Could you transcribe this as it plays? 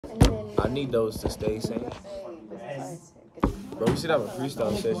I need those to stay sane. Bro, we should have a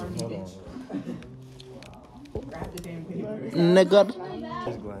freestyle session. Hold on. Nigga.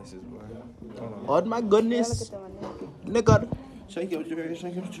 His glasses, bro. Oh my goodness. Nigga. Shake your chair,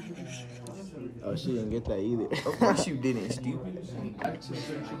 shake your chair. Oh, she didn't get that either. Of course you didn't, stupid. Oh,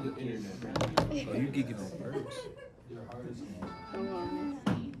 you geeking on purpose.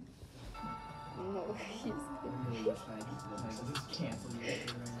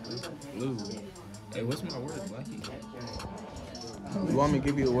 Lou. Hey, what's my word, Blackie? You want me to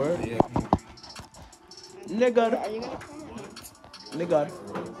give you a word? Yeah. Nigga. Are you gonna come? Nigga.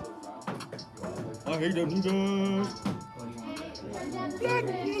 I hate them niggas.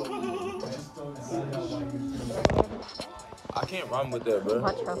 I can't rhyme with that, bro.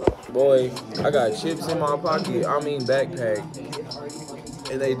 Boy, I got chips in my pocket. I mean backpack.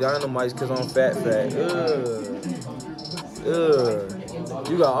 And they dynamites because I'm fat. Ugh.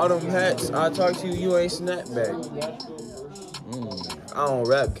 You got all them hats. I talk to you, you ain't snapback. I don't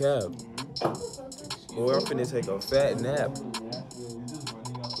rap cap. Boy, I'm finna take a fat nap.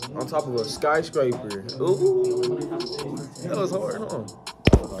 On top of a skyscraper. Ooh. That was hard, huh?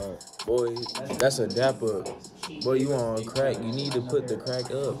 Boy, that's a dap up. Boy, you on crack. You need to put the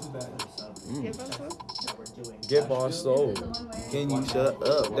crack up. Get boss soul. Can you shut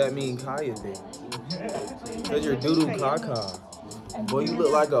up? That mean Kaya thing. Cause you're doodle caca. Boy, you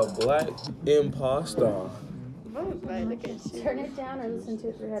look like a black imposter. Turn it down or listen to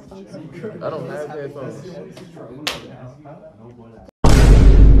it through headphones. I don't have headphones.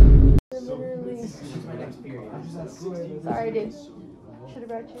 Literally. Sorry, dude. Should have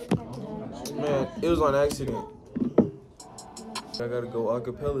brought you. Man, it was on accident. I gotta go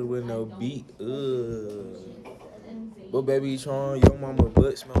acapella with no beat. Ugh. But baby Tron, your mama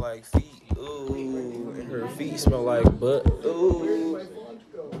butt smell like feet. Ooh. And her feet smell like butt. Ooh.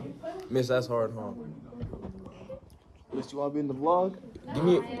 Miss, that's hard, huh? Miss, you want to be in the vlog?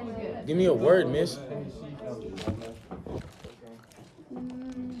 Give me a word, miss.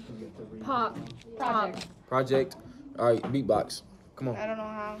 Pop. Project. All right, beatbox. Come on. I don't know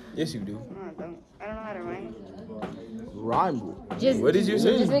how. Yes, you do. No, I don't. I don't know how to rhyme. Rhyme. What did you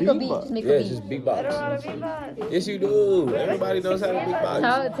say? Just make a beat. Just make a beat. Just I don't know how beatbox. to beatbox. Yes, you do. Everybody knows how to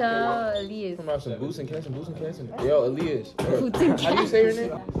beatbox. Tell Elias. Come out some boots and cats. Yo, Elias. How do you say your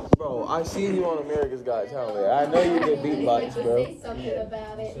name? Bro, I seen you on America's Got Talent. I know you can beatbox, bro.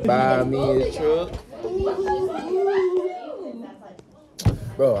 Buy me a truck.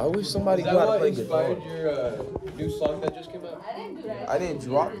 Bro, I wish somebody knew how to play guitar. Your new song that just came out? I didn't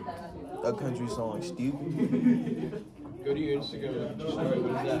drop a country song, stupid. Go to your Instagram and story.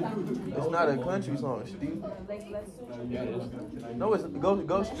 What is that? It's not a country song, stupid. Yeah, it is. No, it's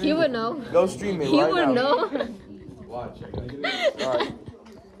go stream. He it. would know. Go stream it He right would now. know. Watch. All right.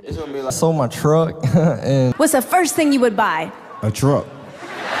 It's gonna be like Sold my truck and What's the first thing you would buy? a truck.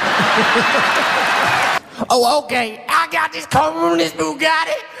 Oh, okay. I got this car on this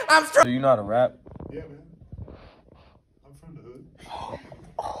Bugatti. I'm So you know how to rap? Yeah, man. I'm from the hood.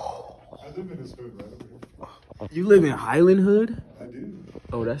 I live in this hood right over here. You live in Highland Hood? I do.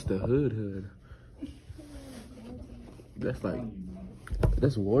 Oh, that's the hood. That's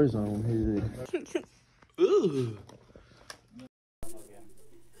Warzone hood. Ooh.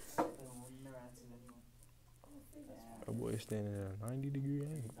 That boy standing at a 90-degree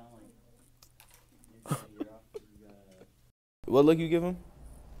angle. What look you give him?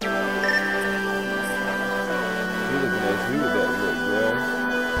 He looking at you with that look, bro.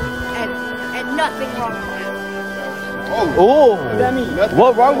 And nothing wrong with it. Oh!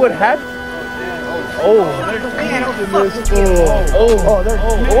 What wrong would happen?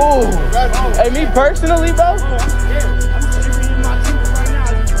 Hey, me personally, bro?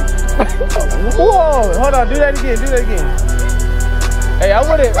 Whoa! Hold on, do that again. Hey, I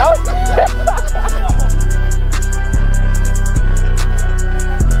wouldn't.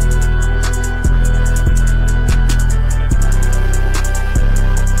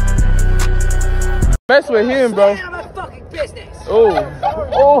 Mess with him, bro.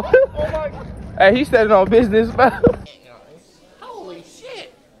 Oh. Hey, he said it on business, bro. Holy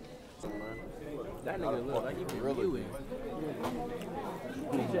shit. That nigga look like he can really.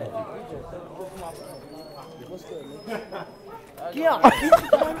 Yeah.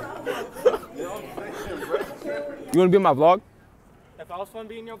 You wanna be in my vlog? If I was fun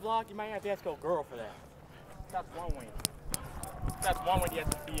being in your vlog, you might have to ask your girl for that. That's one way. That's one way you have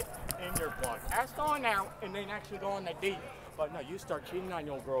to be in your vlog. Ask on out and then actually go on that date. But no, you start cheating on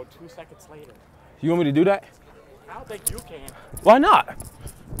your girl 2 seconds later. You want me to do that? I don't think you can. Why not?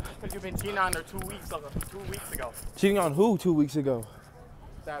 Because you've been cheating on her 2 weeks ago. Cheating on who 2 weeks ago?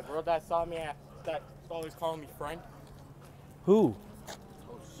 that girl that saw me at that always calling me friend. Who?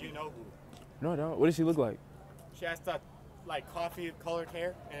 You know who? No, I don't. What does she look like? She has that like coffee colored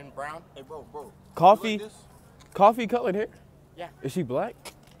hair and brown. Hey bro. Coffee? You like this? Coffee colored hair? Yeah. Is she black?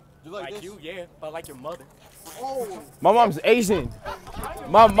 You like this? you, yeah, but like your mother. Oh. My mom's Asian.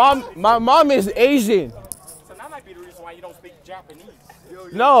 My mom is Asian. So that might be the reason why you don't speak Japanese. Yo,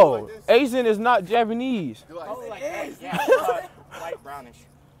 No, you like this? Asian is not Japanese. You like Oh, this? like that, yeah, light brownish.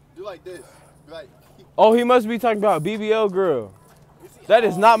 You like this? You like. Oh, he must be talking about BBL girl. That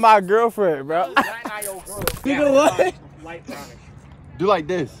is not my girlfriend, bro. That not your girl. You know what? Light brownish. Do like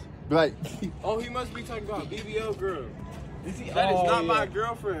this. Do like. Oh, he must be talking about BBL girl. That is not my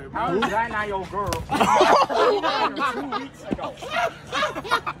girlfriend, bro. How is that not your girl? You met her 2 weeks ago.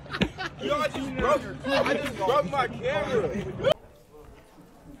 Yo, I just broke my camera.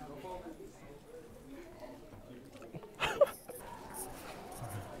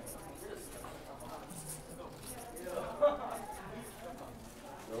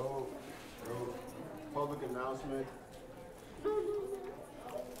 Public announcement.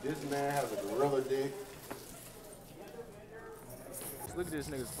 This man has a gorilla dick. Look at this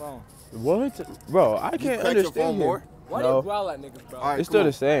nigga's phone. What? Bro, I can't understand more? Why No. do you growl at niggas, bro? All right, It's still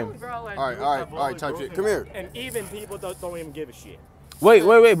the same. Girl, like, All right, type shit. Come here. And even people don't even give a shit. Wait,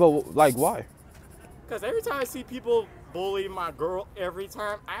 but like why? Because every time I see people bully my girl, every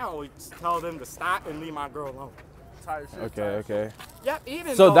time, I always tell them to stop and leave my girl alone. Okay. Yeah,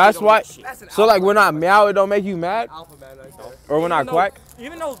 even So though that's they don't why. give a shit. So like when I meow, it don't make you mad, Alpha man right there. or when I Even though- quack.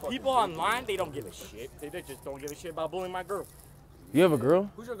 Even though people online, they don't give a shit. They just don't give a shit about bullying my girl. You have a girl?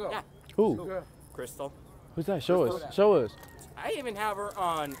 Who's your girl? Yeah. Who? Crystal. Who's that? Show us. Show us. I even have her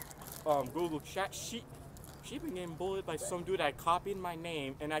on Google Chat. She been getting bullied by some dude that copied my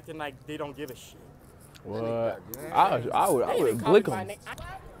name and acting like they don't give a shit. What? I They even would copied blick my him. name.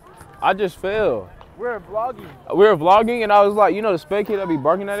 I just fell. We're vlogging. We were vlogging, and I was like, you know, the spec kid that be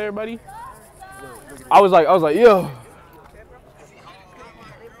barking at everybody. I was like, yo.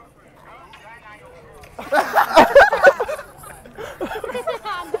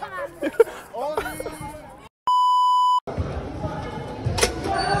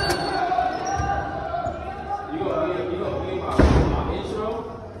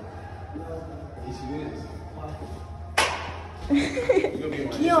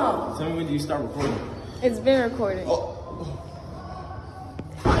 Tell me when do you start recording? It's been recorded.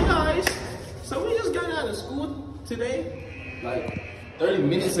 Hi guys. So we just got out of school today, like 30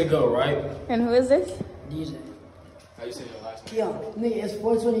 minutes ago, right? And who is this? DJ. How you say your last name? Yo, nigga, it's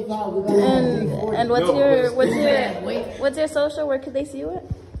 425. We got And what's No, your Wait. what's your social? Where could they see you at?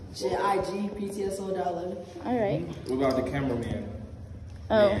 shit, IG, PTSO.11. All right. What about the cameraman?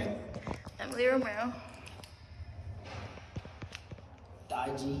 Oh, Man. Emily Romero. The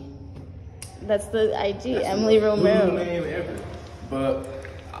IG. That's the IG, Emily Blue Romero. name ever. But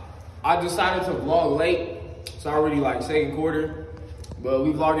I decided to vlog late. It's already like second quarter. But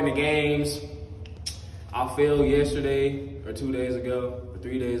we vlogging the games. I failed yesterday or 2 days ago or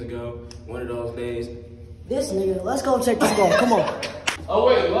 3 days ago. One of those days. This nigga, let's go check this ball. Come on. Oh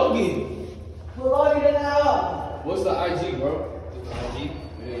wait, Logan. We're logging in now. What's the IG, bro? IG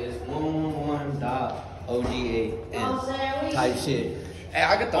is 111.OGA type shit. Hey,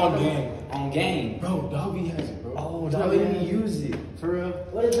 I got the On other game. one. On game. Bro, Dobby has it, bro. Oh, He's not Dobby letting me has it. use it. For real.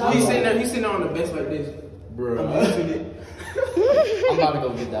 What is that? He's sitting there on the bench like this. Bro, I'm using it. I'm about to go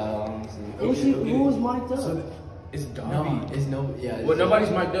get that, honestly. Who's mic'd up? It's Dobby. No, it's no, yeah. Well, nobody's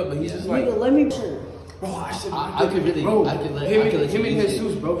mic'd up, but he's just like, Nigga, let me. bro, I should. I could really, bro, I could let him you and use it.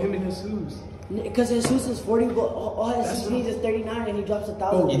 Jesus, bro. Him and Jesus. Because Jesus is 40, but all his needs is 39 and he drops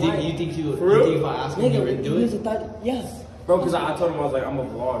 1,000. You think you For real? think if I ask him, he Nigga, would do he needs it? 1,000. Yes. Bro, because I told him, I was like, I'm a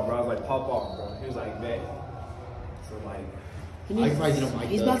vlog, bro. I was like, pop off, bro. He was like, bet. So, like, He I needs, could probably get him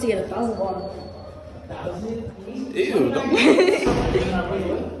mic'd he's up. about to get 1,000 watt. ew, don't.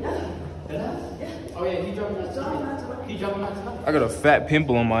 Oh yeah, he dropping that tonight. He dropping that tonight. I got a fat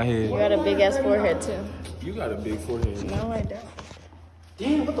pimple on my You head. got a big ass forehead too. You got a big forehead. No, I don't.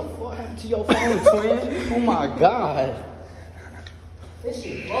 Damn, what the fuck happened to your phone, twin? Oh my god.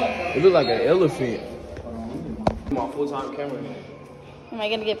 It look like an elephant. My full-time camera. Am I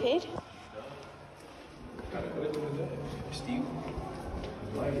gonna get paid? Steve.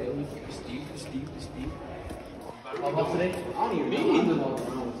 Steve. How about today? I don't even need to walk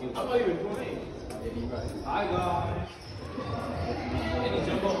around with you. I'm not even playing. Hi guys. Any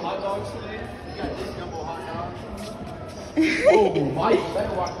jumbo hot dogs today? You got this jumbo hot dog. Oh, Mike,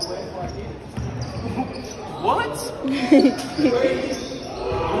 better walk away before I get it. What?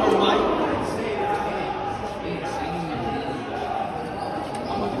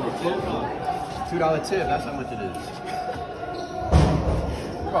 I'm $2 tip. That's how much it is.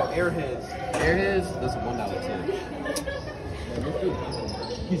 What about Airheads? Airheads? That's a $1 tip.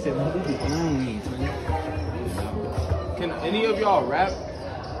 He said, no, this is fine. Can any of y'all rap?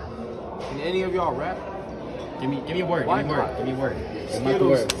 Can any of y'all rap? Give me a word. Why Give me a word. not? Give me a word.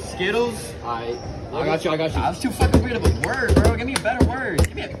 Skittles. Skittles? Alright. I got you. That's too fucking weird of a word, bro. Give me a better word.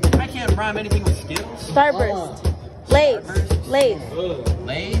 I can't rhyme anything with Skittles. Starburst. Lays. Lays.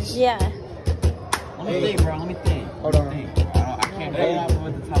 Lays? Yeah. Let me think, bro. Let me think. Hold on. I can't go off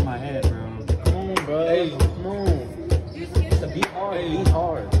at the top of my head, bro. Come on, bro. Hey. Come on. Beat hard. Hey. Beat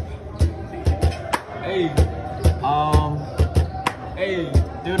hard. Hey. Hey.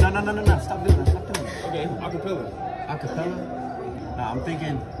 Dude, no. Stop doing that. Okay, acapella. Acapella? Nah, I'm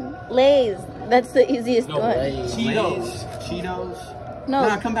thinking. Lays. That's the easiest one. Cheetos. No.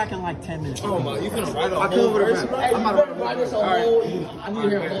 Nah, come back in like 10 minutes. Oh my, you gonna write a I whole could verse? rap. I'm about to write this whole. I need to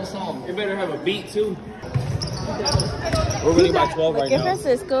hear a whole song. It better have a beat too. We're winning by 12 right Give now.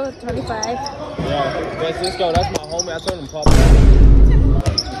 Francisco 25. Yeah, Francisco, that's my homie. I told him pop.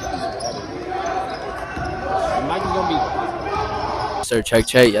 Mike is gonna be. Sir, check.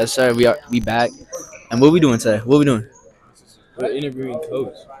 Yes, sir. We back. And what we doing today? What we doing? We're interviewing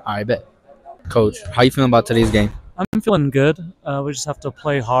coach. All right, bet. Coach, how you feeling about today's game? I'm feeling good. We just have to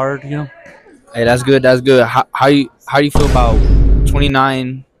play hard, you know. Hey, that's good. That's good. How you feel about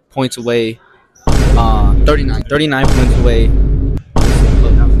 29 points away? 39 points away.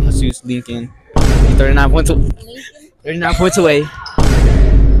 Jesus Lincoln. 39 points away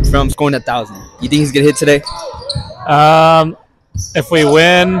from scoring 1,000. You think he's gonna hit today? If we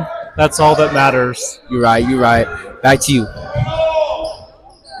win, that's all that matters. You're right. Back to you.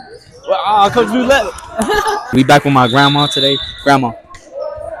 Coach Roulette. We back with my grandma today. Grandma,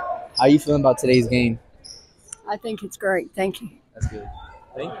 how you feeling about today's game? I think it's great. Thank you. That's good.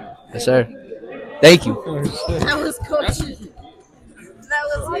 Thank you. Yes, sir. Thank you. That was Coach. That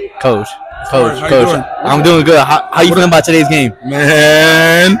was me. Coach. How you doing? I'm doing good. How you feeling about today's game?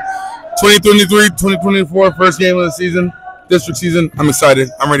 Man, 2023-2024, first game of the season, district season. I'm excited.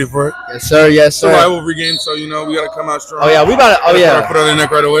 I'm ready for it. Yes, sir. Yes, sir. It's a rivalry game, so you know we gotta come out strong. Oh yeah, we got to. Oh yeah. Put it on the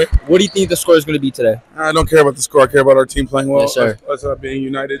neck right away. What do you think the score is going to be today? I don't care about the score. I care about our team playing well. Yes, sir. Us being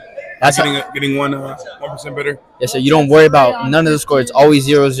united. That's getting 1% better. Yes, sir. You don't worry about none of the score. It's always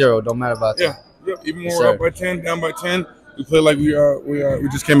 0-0. Don't matter about that. Yeah. Even Yes, when we're sir. up by 10, down by 10, we play like we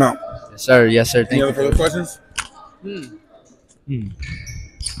just came out. Yes, sir. Yes, sir. Thank Any you. other further questions?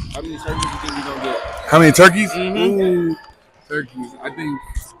 How many turkeys you think we gonna get? How many turkeys? Mm-hmm. Ooh, turkeys. I think,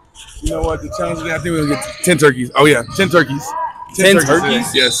 you know what, the challenge today, I think we'll get 10 turkeys. Oh, yeah, 10 turkeys. 10 today.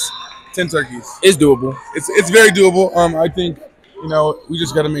 turkeys? Yes, 10 turkeys. It's doable. It's very doable. I think, you know, we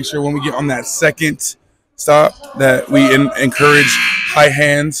just got to make sure when we get on that second stop that we encourage high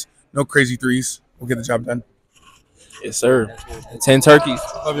hands, no crazy threes. We'll get the job done. Yes, sir. 10 turkeys.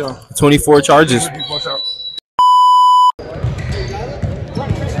 Love y'all. 24 charges. Watch out.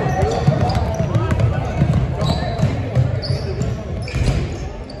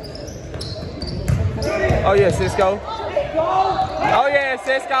 Oh yeah, Cisco. Oh yeah,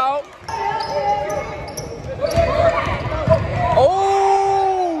 Cisco. Oh.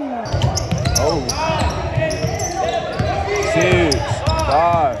 6,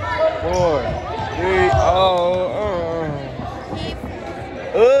 5, 4, 3.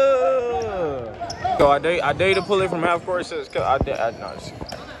 So I dare you to pull it from half court. Says no. Let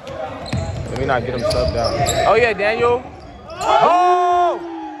me not get him stuff down. Oh yeah, Daniel. Oh.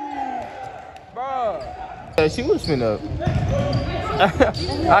 Bruh. Yeah, she was finna.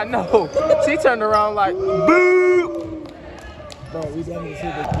 I know. She turned around like, boo.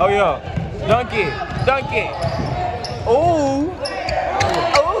 Oh yeah. Dunk it. Ooh.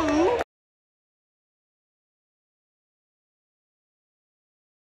 Ooh.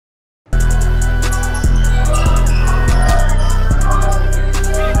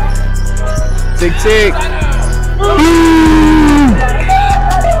 Tick.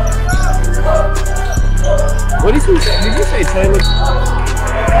 What did you say, toilet?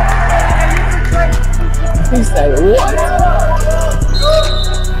 He said what?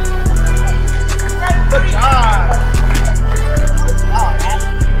 Good job.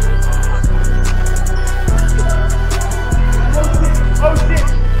 Oh shit.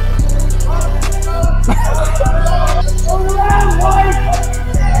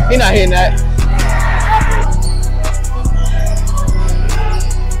 He not hitting that.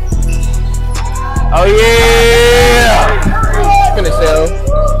 Oh yeah! Finish sell.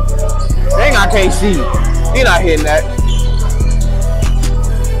 Dang, I can't see. He not hitting that.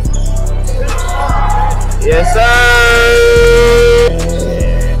 Yes, sir.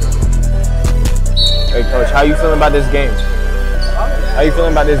 how you feeling about this game? How you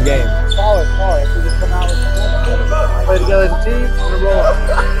feeling about this game? Solid. If we just come out with play together as a team, we're rolling.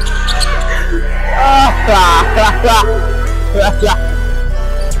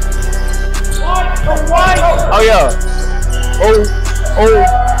 Oh yeah.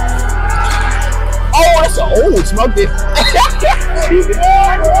 Oh, that's a smoke it.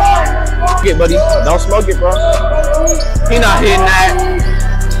 Get buddy. Don't smoke it, bro. He not hitting that.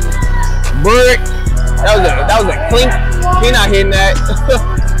 Brick. That was a clink. He not hitting that.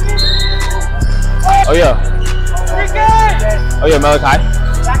 Oh yeah. Oh yeah, Malachi.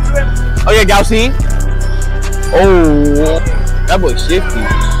 Oh yeah, Gaussine. Oh, that boy shifty.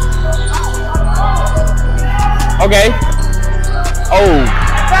 Okay. Oh.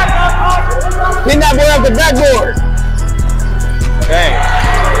 Pin that boy off the backboard. Dang.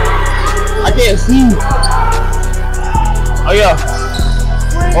 I can't see. Oh yeah.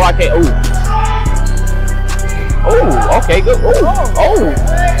 Oh, I can't. Oh, okay, good. Oh.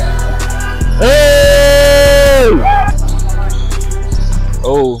 Hey.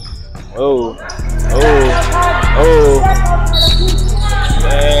 Oh.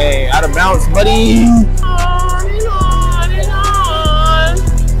 Dang, out of bounds, buddy.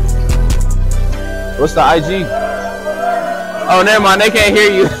 What's the IG? Oh, never mind. They can't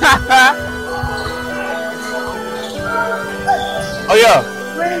hear you. Oh yeah.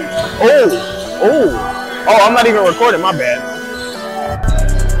 Oh, I'm not even recording. My bad.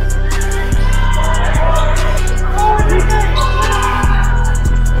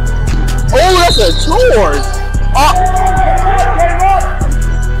 Oh, that's a chores.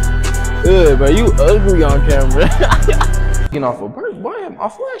 Good, bro. You ugly on camera. Getting off a bird, boy. My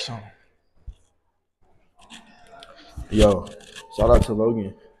flash on. Yo, shout out to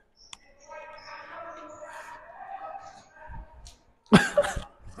Logan.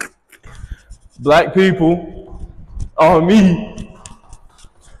 Black people on me.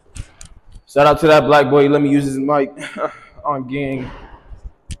 Shout out to that black boy. Let me use his mic on gang.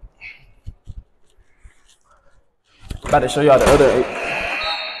 About to show y'all the other 8.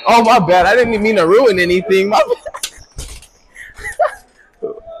 Oh, my bad. I didn't mean to ruin anything. My bad.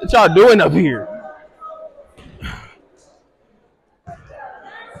 What y'all doing up here?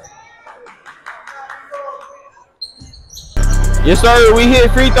 Yes, sir. We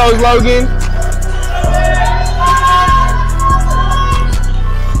hit free throws, Logan.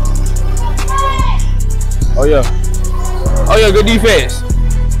 Oh, yeah. Oh, yeah. Good defense.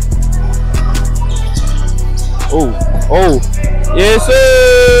 Oh. Yes,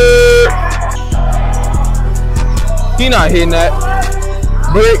 sir. He not hitting that.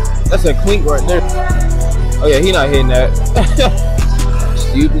 Brick. That's a clink right there. Oh, yeah. He not hitting that.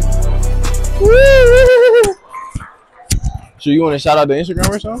 Stupid. Woo! So you want to shout out the Instagram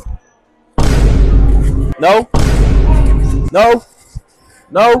or something? No? No?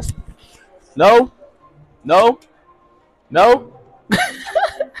 No? No? No? No?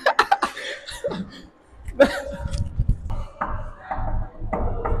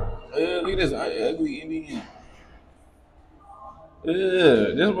 Look at this ugly Indian.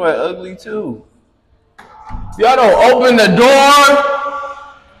 This boy ugly too. Y'all don't open the door.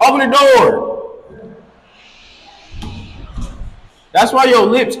 Open the door. That's why your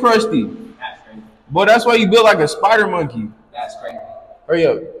lips crusty. That's crazy. Boy, that's why you built like a spider monkey. That's crazy. Hurry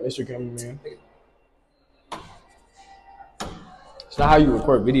up, Mr. Cameraman. It's not how you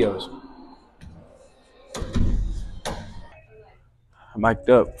record videos. I'm mic'd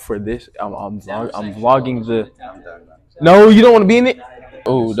up for this. I'm vlogging the. No, you don't want to be in it.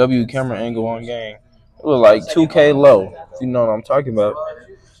 Oh, W camera angle on gang. It was like 2K low. You know what I'm talking about.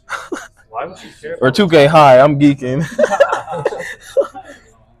 Or 2K high. I'm geeking.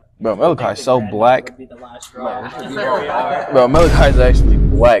 Bro, Malachi's so black. Bro, Malachi's actually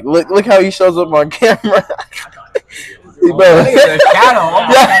black. Look how he shows up on camera. Bro,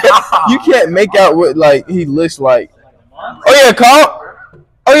 you can't make out what like he looks like. Oh yeah, Carl.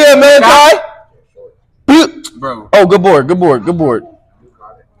 Oh yeah, Malachi. Bro. Oh, good board.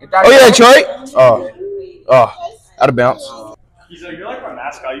 Oh yeah, Troy. Oh, out of bounds. He's like, you're like my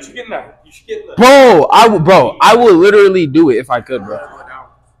mascot. You should get in there. You should get in there. Bro, I would literally do it if I could, bro.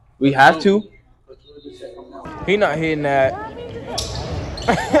 We have to. He not hitting that.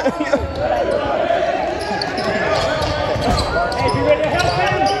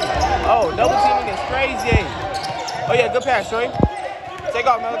 Oh, double teaming is crazy. Oh yeah, good pass, Troy. Take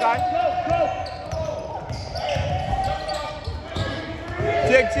off, Malachi.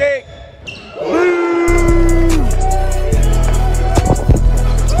 Tick.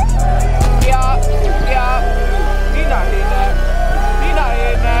 Yeah. He not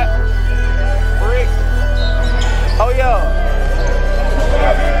hitting that. Brick.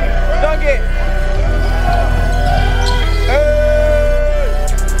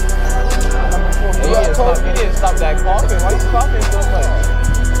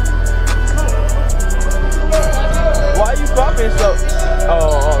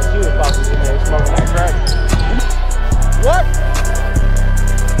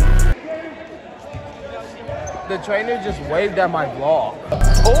 trainer just waved at my vlog.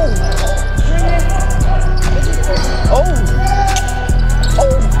 Oh!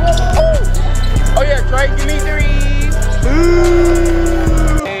 Oh yeah, Trey, give me 3.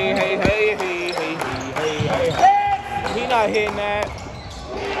 Hey. He not hitting that.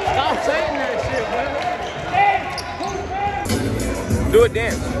 Stop saying that shit, man. Do a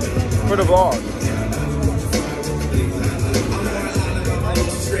dance for the vlog.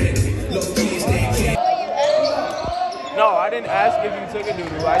 No, I didn't ask if you took a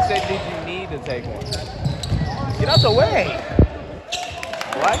doo-doo. I said, did you need to take one? Get out the way.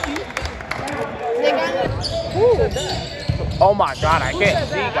 Blackie? Oh my God, I can't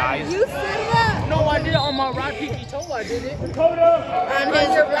see, guys. You said that? No, I did it on my right pinky toe. I did it. On his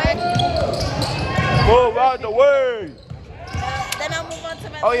right. Move out the way. Then I'll move on to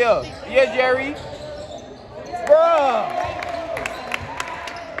my Oh yeah, yeah, Jerry. Bruh.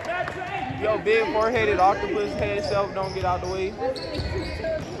 Yo, big four-headed octopus head self, don't get out the way.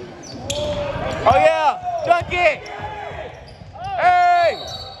 Oh yeah, dunk it. Hey.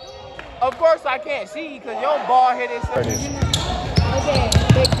 Of course I can't see because your ball hit it. Okay,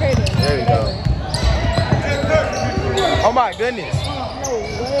 big credit. There you go. Oh my goodness.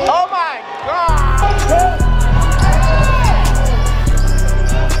 Oh my God.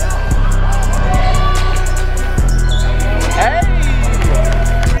 Hey.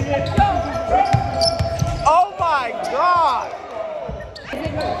 Oh my God.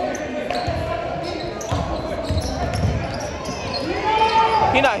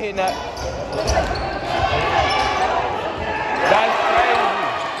 He not hitting that. That's crazy.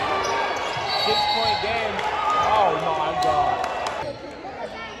 6-point game. Oh my God.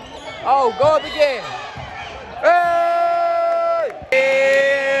 Oh, go up again. Hey!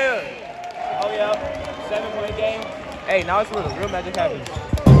 Yeah. Oh yeah. 7-point game. Hey, now it's where the real magic happens.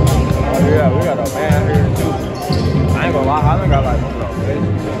 Oh yeah, we got a man here too. I ain't gonna lie, I think I like him though.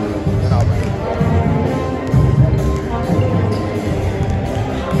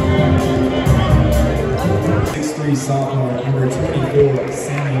 6'3" sophomore, number 24,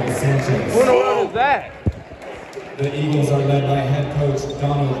 Samuel Sanchez. Who in the world is that? The Eagles are led by head coach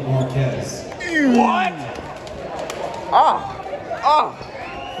Donald Marquez. What?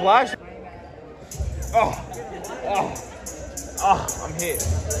 Flash. I'm hit.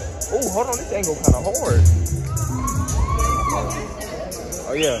 Oh, hold on, this angle kind of hard.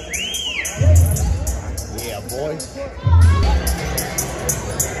 Oh yeah. Yeah, boy.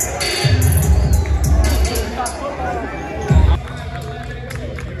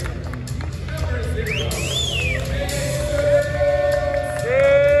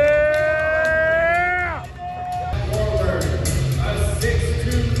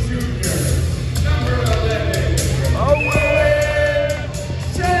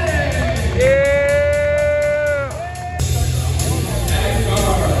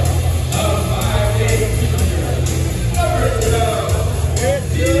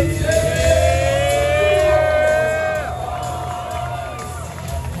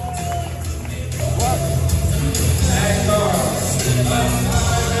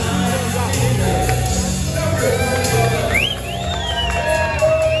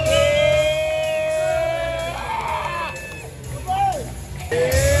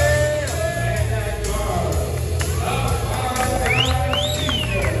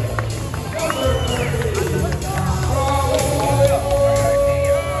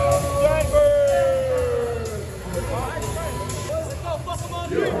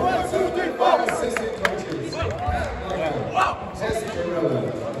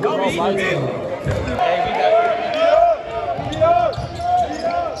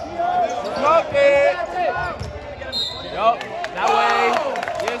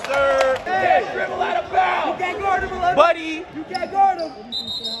 Buddy! You can't guard him!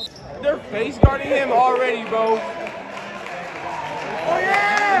 They're face guarding him already, bro. Oh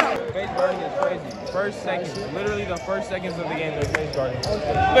yeah! Face guarding is crazy. First seconds, literally the first seconds of the game, they're face guarding.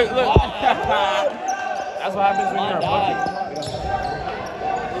 Look, look. That's what happens when you're a bucket.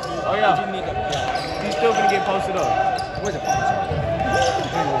 Oh yeah. He's still gonna get posted up. Where's the fucking shot?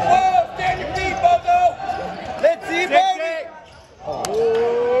 Whoa! Stand your feet, Bozo! Let's see, baby! Oh.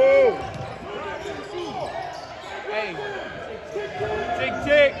 Hey. Tick,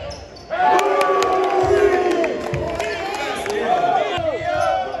 tick.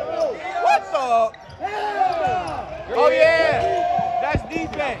 What the? Oh yeah, that's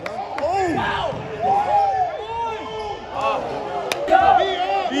defense.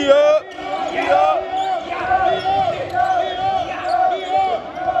 Be up.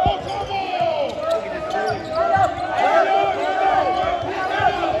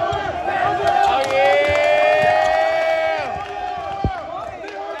 Oh yeah.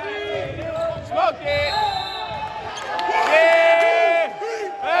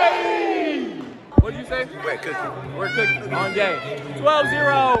 cooking. We're cooking on game.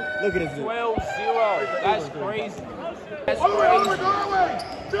 12-0. Look at this. 12-0. That's crazy. That's crazy.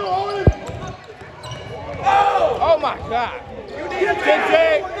 Oh my God. You need a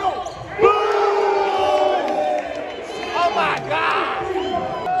tick. Oh my God.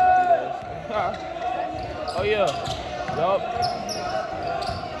 Oh yeah. Yup.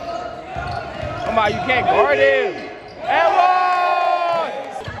 Come on, you can't guard him. And one.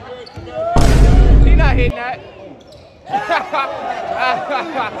 He not hitting that.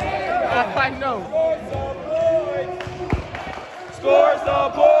 I know. Score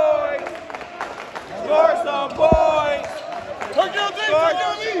some points. Score some points.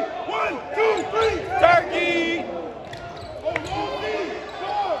 Turkey. 1, 2, 3. Turkey.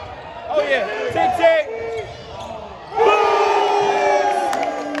 Oh yeah. Tick tick.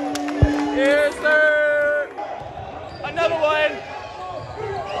 Yes, sir. Another one.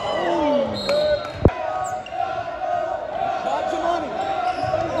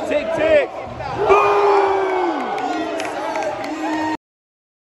 Tick tick.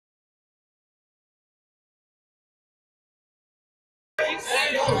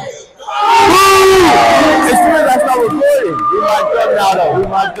 As soon as I start recording, we might cut now though. We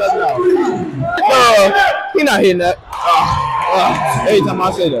might cut now. He not hitting that. Every time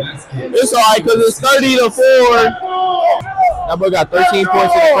I say that. It's alright because it's 30-4. That boy got 13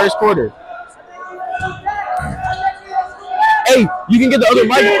 points in the first quarter. Hey, you can get the other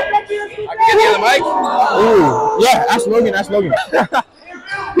mic. I can get the other mic? Ooh, yeah, that's Logan. That's Logan.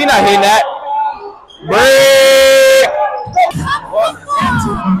 He not hitting that. Break.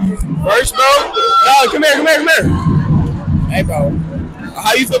 First, bro. No, come here. Hey, bro.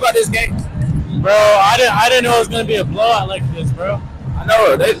 How you feel about this game? Bro, I didn't know it was gonna be a blowout like this, bro. I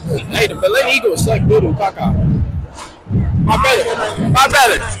know. Hey, the Belen Eagles suck doodle caca. My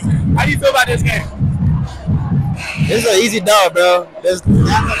brother. How you feel about this game? This is an easy dub, bro. They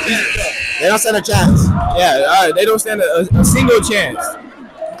don't stand a chance. Yeah, all right. They don't stand a single chance.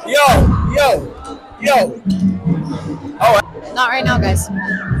 Yo. Oh. Not right now, guys.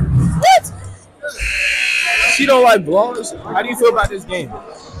 What? She don't like blows. How do you feel about this game?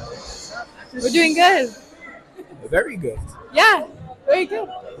 We're doing good. Very good. Yeah, very good.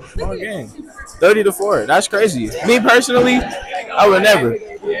 Small game. 30-4. That's crazy. Me personally, I would never.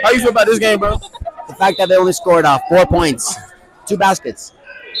 How you feel about this game, bro? The fact that they only scored 4 points, 2 baskets,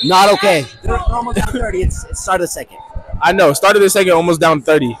 not okay. They're almost down 30. It's start of the second. I know. Started the second, almost down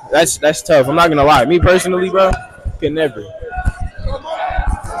 30. That's tough. I'm not gonna lie. Me personally, bro, can never.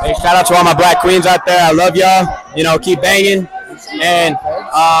 Hey, shout out to all my black queens out there. I love y'all. You know, keep banging. And,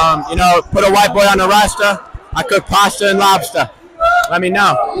 you know, put a white boy on the roster. I cook pasta and lobster. Let me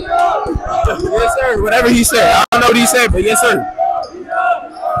know. Yes, sir. Whatever he said. I don't know what he said, but yes, sir.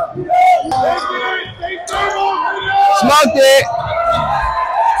 Smoked it.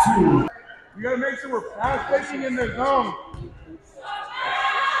 You gotta make sure we're pass fishing in the zone.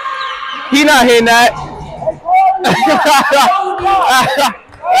 He not hitting that.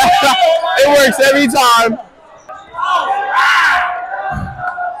 It works every time.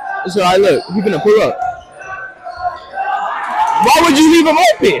 So I look, he's gonna pull up. Why would you leave him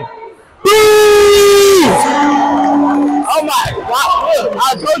open? Oh my God! Look,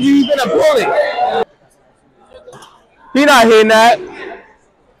 I told you he's gonna pull it. He not hitting that.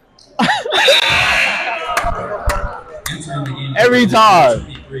 Every time.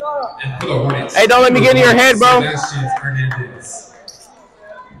 Hey, don't let me get in your head, bro.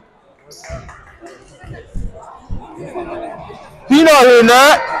 He not hitting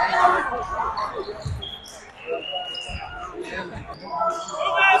that.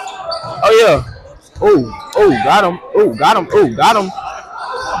 Oh yeah. Oh, got him. Oh, got him.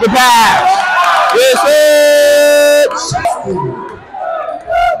 Good pass. Yes, sir.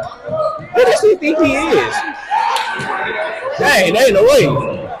 What does he think he is? Dang, there ain't no way.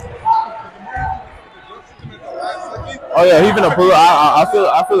 Oh yeah, he's gonna pull up. I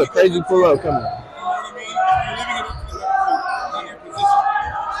feel a crazy pull up coming.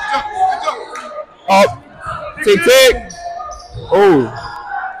 Oh, tick. Oh.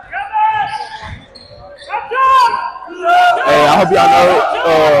 Hey, I hope y'all know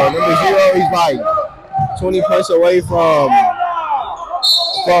number 0. He's like 20 points away from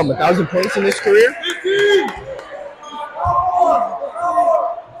 1,000 points in his career.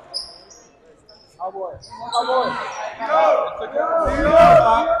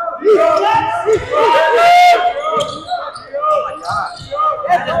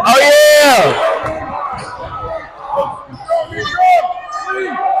 Oh yeah!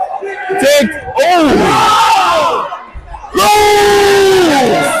 Take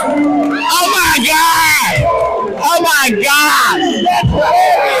oh my God! God!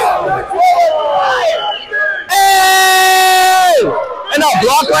 Hey! And a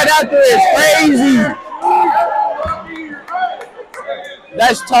block right after is crazy.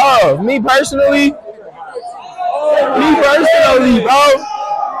 That's tough. Me personally, bro.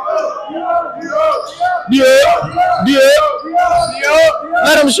 Yeah.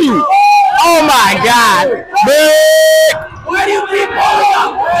 Let him shoot. Oh my God. Big. Why do you keep pulling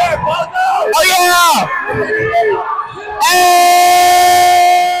up there, Bozo? Oh yeah. Hey.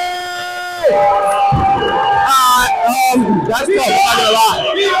 That's tough. I'm not gonna lie.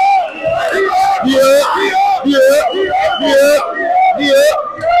 Yeah.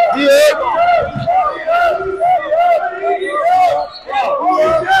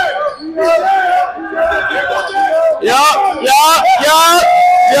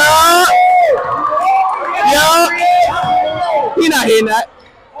 He not hitting that.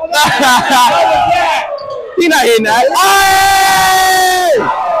 He not hitting that. Hey!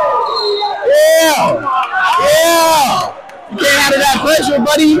 Yeah. You can't handle that pressure,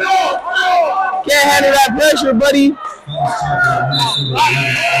 buddy. Can't handle that pressure, buddy.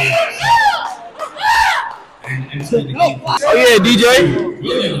 Oh yeah, DJ.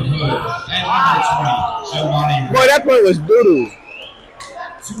 Boy, that point was doodoo.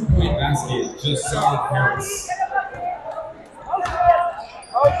 2-point basket, just South Paris.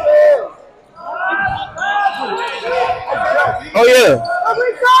 Oh yeah.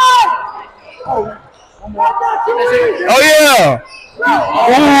 Oh yeah.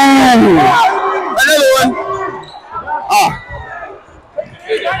 Ooh. Another one.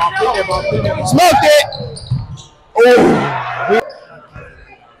 Smoked it. Oh.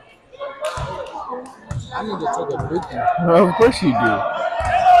 I need to take a break. Of course you do.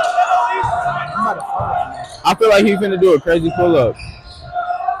 I feel like he's gonna do a crazy pull-up.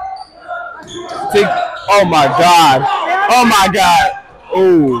 Oh my God. Oh my God.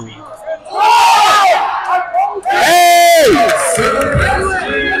 Oh. Hey!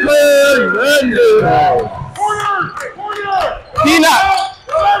 He not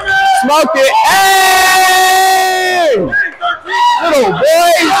smoked it. Hey!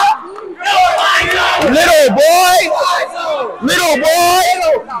 Little boy.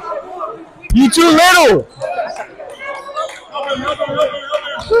 You too little.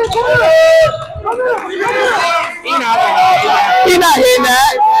 He not hitting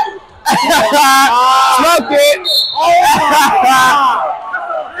that. Smoked it.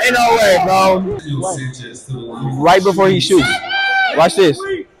 Ain't no way, bro. Right before he shoots. Watch this.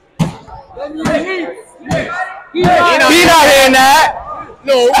 He not hitting that.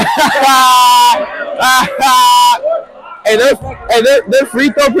 No. Hey, their free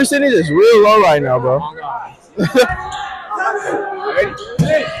throw percentage is real low right now, bro.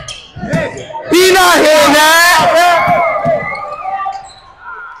 He not hitting that.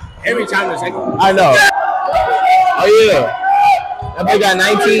 Every time there's like, I know. Oh yeah. That boy got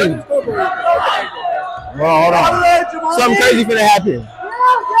 19. Well, hold on. Something crazy finna happen.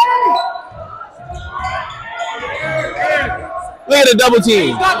 Look at the double team.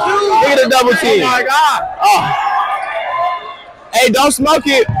 Look at the double team. Oh my God. Oh. Hey, don't smoke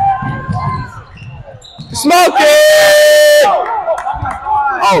it. Smoke it.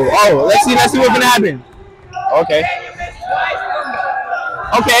 Oh. Let's see what's gonna happen. Okay.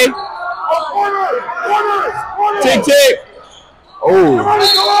 Tick. Oh.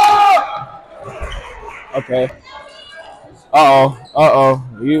 Okay. Uh-oh.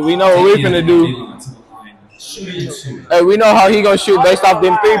 We know what we're finna do. Hey, we know how he gonna shoot based off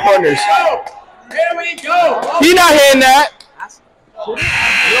them 3-pointers. Here we go. He not hitting that.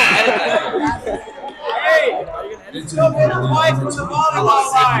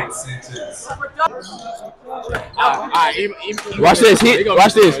 Watch this. He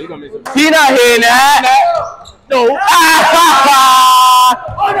not hitting that. No.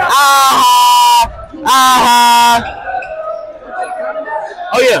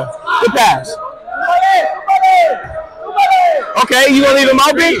 Oh yeah. Good pass. Okay, you gonna leave him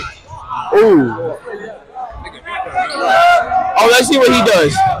open? Ooh. Oh, let's see what he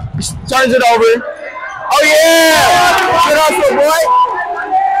does. He turns it over. Oh yeah! Good hustle, boy.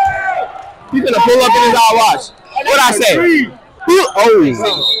 He's gonna pull up in his eye. Watch. What'd I say?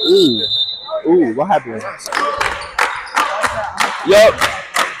 Ooh, what happened? Yup.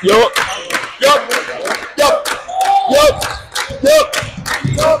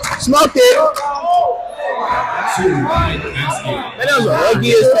 Smoked it. Man, that was the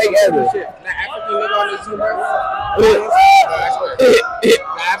luckiest take ever.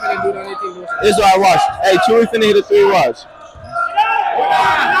 This is what I watched. Hey, Chewy finna hit a 3, watch.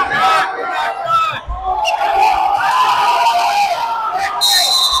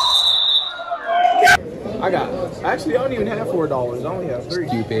 Actually, I don't even have $4. I only have 3.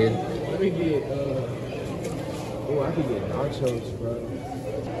 Stupid. Let me get, oh, I could get nachos, bro.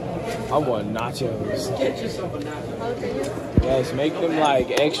 I want nachos. Get yourself a nacho. Yes, make them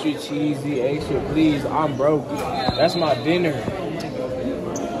like extra cheesy, extra, please. I'm broke. That's my dinner.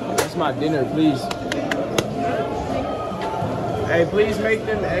 That's my dinner, please. Hey, please make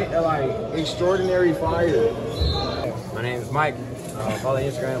them like extraordinary fire. My name is Mike. Follow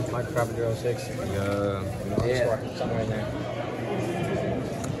Instagram, MikeCarpenter06. Yeah, somewhere in there.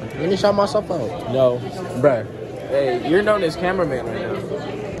 Let me shout myself out. No, bruh. Hey, you're known as cameraman right now.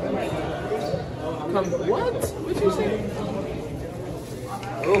 What? What you say?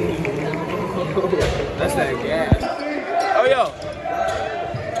 That's that gas. Oh, yo.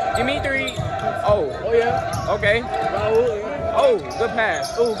 Give me 3. Oh yeah. Okay. Oh, good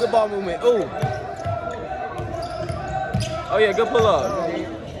pass. Oh, good ball movement. Oh. Oh yeah, good pull up.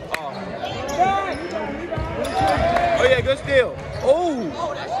 Oh yeah, good steal. Oh.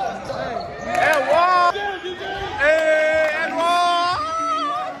 And wall. Hey, and wall.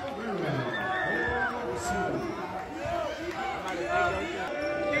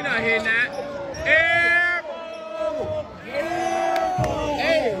 He not hitting that.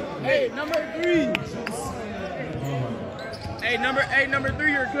 Hey, number 3. Hey, number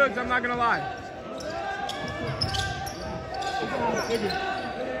 3, you're cooked. I'm not gonna lie.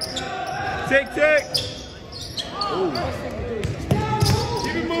 Tick. Ooh.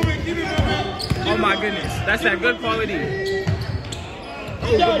 Keep it moving. Oh my goodness, that's that good quality.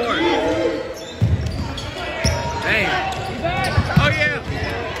 Oh, good board. Dang. Oh yeah.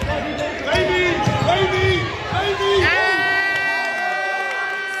 Baby. Hey.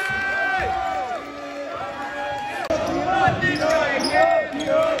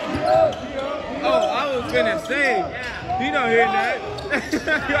 Oh, I was gonna say, he don't hear that.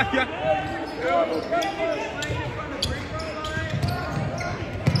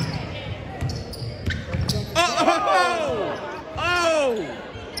 Oh!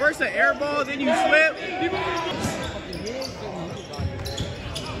 First an air ball, then you slip.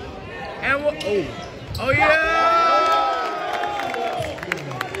 And oh yeah!